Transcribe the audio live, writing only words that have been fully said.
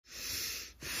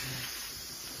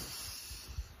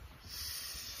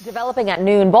Developing at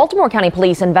noon, Baltimore County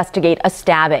Police investigate a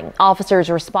stabbing. Officers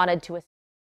responded to a...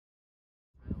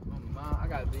 I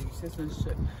got baby sister and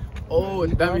shit. Oh,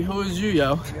 baby, who is you,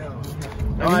 yo?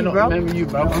 No, I don't remember you,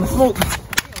 bro. I'm smoking.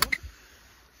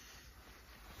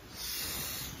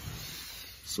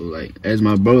 So, like, as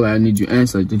my brother, I need you to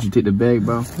answer. Like, did you take the bag,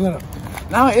 bro? Split up.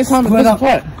 No, it's time to split up.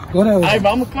 Go there. All right,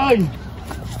 bro, I'm gonna call you.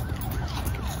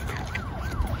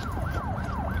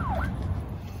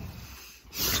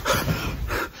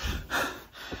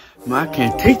 Man, I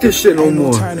can't take this shit no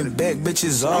more. Turning back,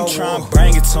 bitches all I'm trying to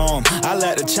bring it to him. I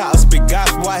let the child speak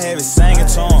gospel, I have it singing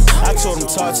to him. I told him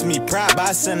talk to me proud, but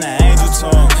I send an angel to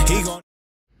him. He gon'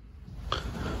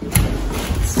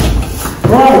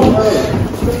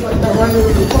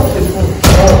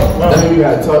 That's you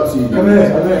gotta talk to you. Come here,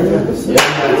 come here. Yeah, I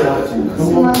gotta talk to you.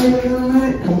 Come on,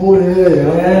 come on here.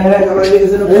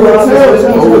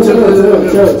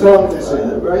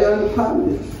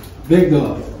 Big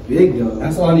dog. Big dog.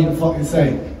 That's all I need to fucking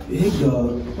say. Big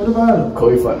dog. What about him?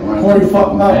 Corey fucking around. Corey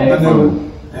fucked up.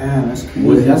 Damn, that's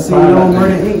crazy. I seen you on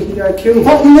Murder Inc. He got killed.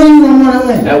 Fuck you know you on Murder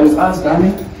Inc. That was us,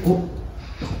 Donnie.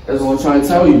 That's what I'm trying to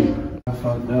tell you. I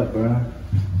fucked up, bro.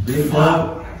 Big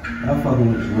dog. I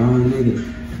fucking with the wrong nigga.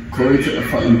 Corey took the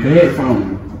fucking bed from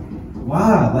him.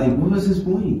 Why? Like, what was his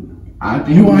point? I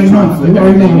think You already know what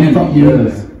the fuck he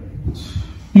is.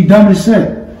 He dumb as shit.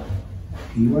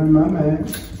 He wasn't my man.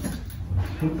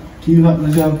 Can you help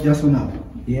us out? Yes or no?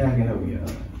 Yeah, I can help you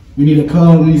out. We need a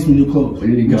car, we need some new clothes. We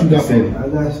need to go. What you got for me? I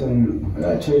got some, I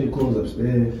got change of clothes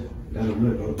upstairs. That'll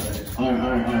look okay.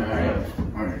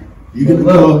 Alright. You get the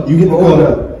car, you get the car.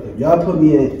 If y'all put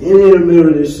me in any of the middle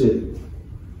of this shit,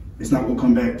 it's not gonna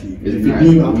come back to you. If you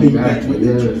do, I'll pay you back with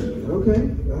interest. Okay,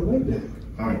 I like that.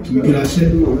 Alright, can we get our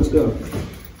shit? Come on, let's go.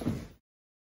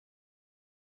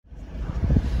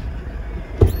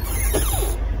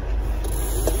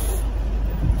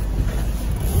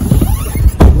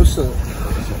 What's up?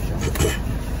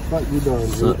 Fuck you doing,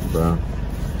 What's up, bro?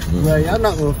 Man, y'all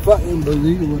not gonna fucking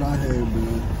believe what I heard, bro.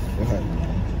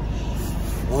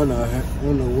 On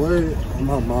the word on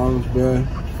my mom's, bro.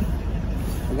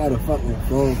 I got a fucking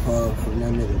phone call from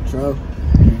that nigga Trump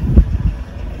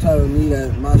telling me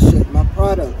that my shit, my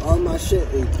product, all my shit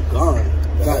is gone.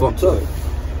 Got took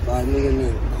by a nigga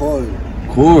named Corey.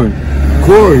 Corey.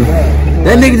 Yeah.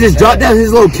 That nigga just dropped out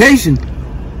his location.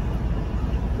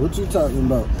 What you talking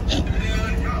about?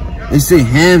 They say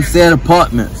Hampstead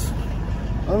Apartments.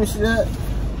 Let me see that.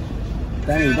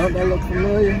 Dang, don't that look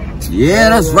familiar? Yeah,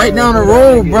 that's right down the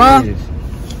road, bro.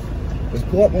 Let's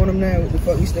pull up on them now. What the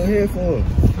fuck we still here for?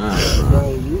 Alright,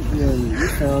 Bro, you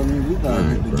tell me we gotta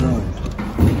get the joint.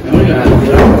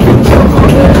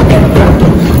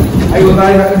 I go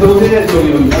back and do that to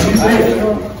you.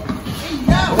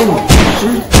 Come on,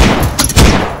 shoot.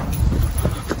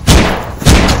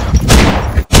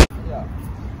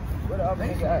 What up,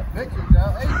 nigga? Hey,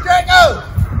 Draco!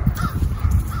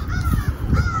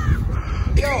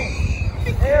 Yo,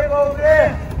 hey, over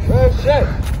there. Good shit.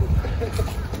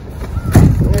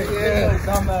 Yeah,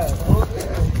 dumbass.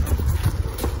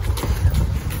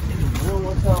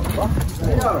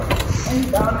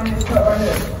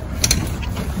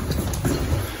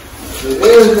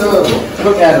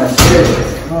 Look at him.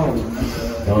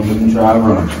 Don't even try to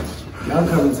run. Y'all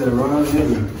coming to the wrong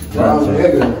nigga. Wrong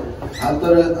nigga. I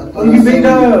thought you big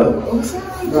dog.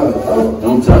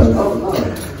 Don't touch it.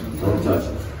 Don't touch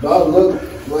it. Dog look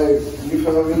like, you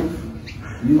feel me?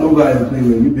 You know guys to play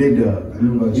with. You big dog. I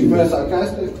know about you. You being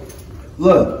sarcastic?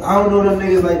 Look, I don't know them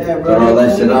niggas like that, bro. Cut all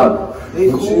that shit out. They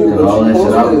cool, Cut all that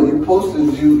shit out. You posted,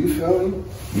 you feel me?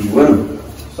 You with him.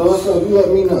 So what's up? You let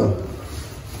me know.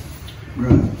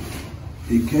 Bro,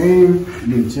 they came,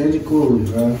 they changed the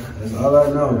clothes, bro. That's all I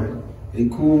know. They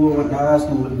cool, went to high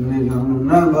school with the nigga. I don't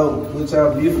know nothing about what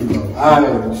y'all beefing about.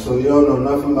 Alright, so you don't know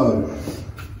nothing about it?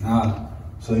 Nah.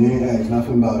 So you ain't asked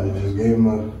nothing about it, just gave him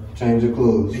a change of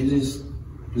clothes. They just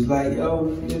was like, yo,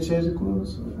 you gotta change the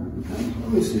clothes? Let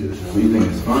me see this. So you think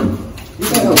it's fun? You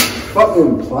got a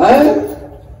fucking plan?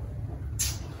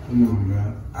 Come on, bro.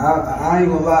 I ain't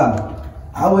gonna lie.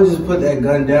 I would just put that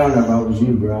gun down if I was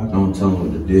you, bro. Don't tell him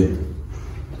what to do.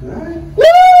 Alright? Woo!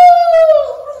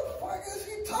 What the fuck is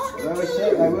he talking to?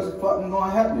 Shit, like what's fucking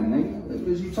gonna happen, nigga? What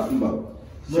is you talking about?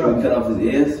 Bro. Should we cut off his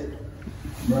ears?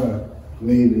 Bro,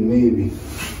 maybe.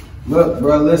 Look,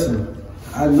 bro, listen.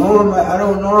 I don't know him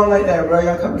like that, bro.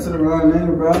 Y'all coming to the wrong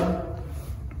nigga, bro.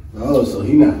 Oh, so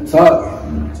he not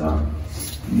talking. Not talking.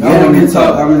 Y'all want me to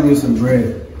talk, I'm gonna need some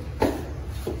bread.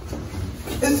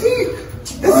 Is he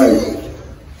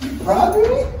robbing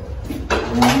me?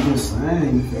 I'm just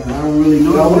saying, I don't really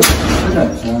know. Shut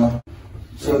up, y'all.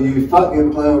 So you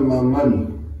fucking playing with my money?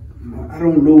 I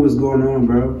don't know what's going on,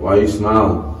 bro. Why you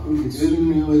smiling?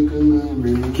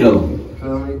 Kill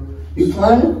him. You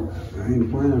playing? I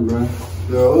ain't playing, bro.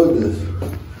 Yo, who is this?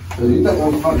 So you think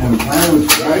I'm fucking playing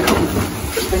with you, right?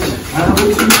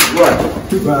 What?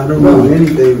 Bro, I don't know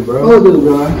anything, bro. Who is this,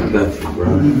 bro? Nothing, bro.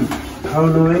 I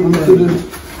don't know anything.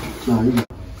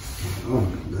 Oh,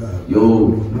 God. Yo,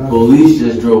 police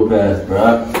just drove past,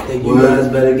 bro. Think you guys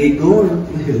better get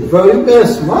going. Bro, you been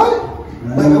smart?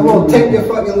 Like, I'm gonna take your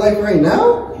fucking life right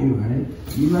now? You right.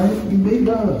 You right. You big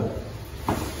dog.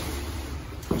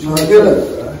 Trying to get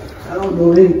up. I don't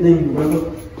know anything,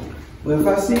 bro. But if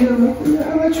I see him,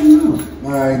 I'll let you know.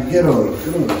 Alright, get on,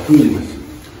 please.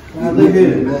 Now, look at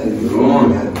it. Go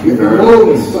on. You heard What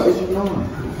me. the fuck is you doing?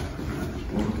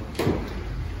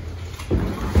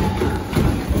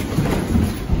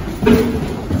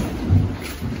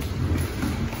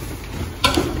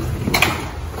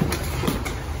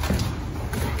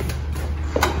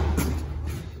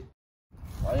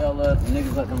 Why y'all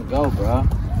niggas let them go, bro?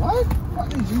 What?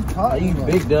 What is you How talking you about?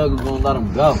 big dog is gonna let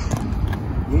them go?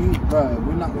 Bro,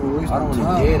 we're not gonna waste I don't no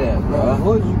wanna time. hear that, bro.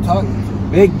 Who are you talking to?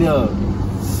 Big dog.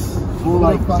 Full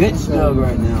like the fuck you bitch say? dog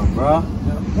right now, bro.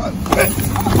 What?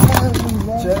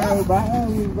 Chill,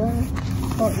 behind me, bro.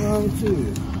 Fuck wrong with you?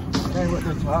 Hey, what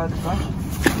the charge, bro?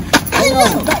 Hey,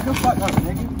 yo, back the fuck up,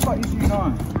 nigga. What is you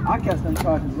doing? I catch them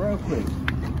charges real quick.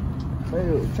 Hey,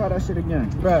 yo, try that shit again.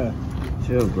 Bro,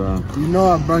 Chill, bro. you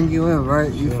know I brung you in,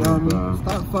 right? You Chill, feel me? bro.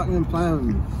 Stop fucking playing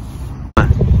with me.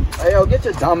 Hey, yo, get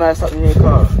your dumb ass up in your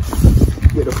car.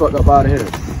 Get the fuck up out of here.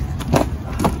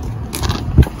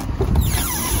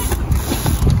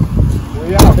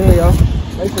 We out here, yo.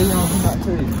 Make sure you don't do that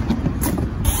to you.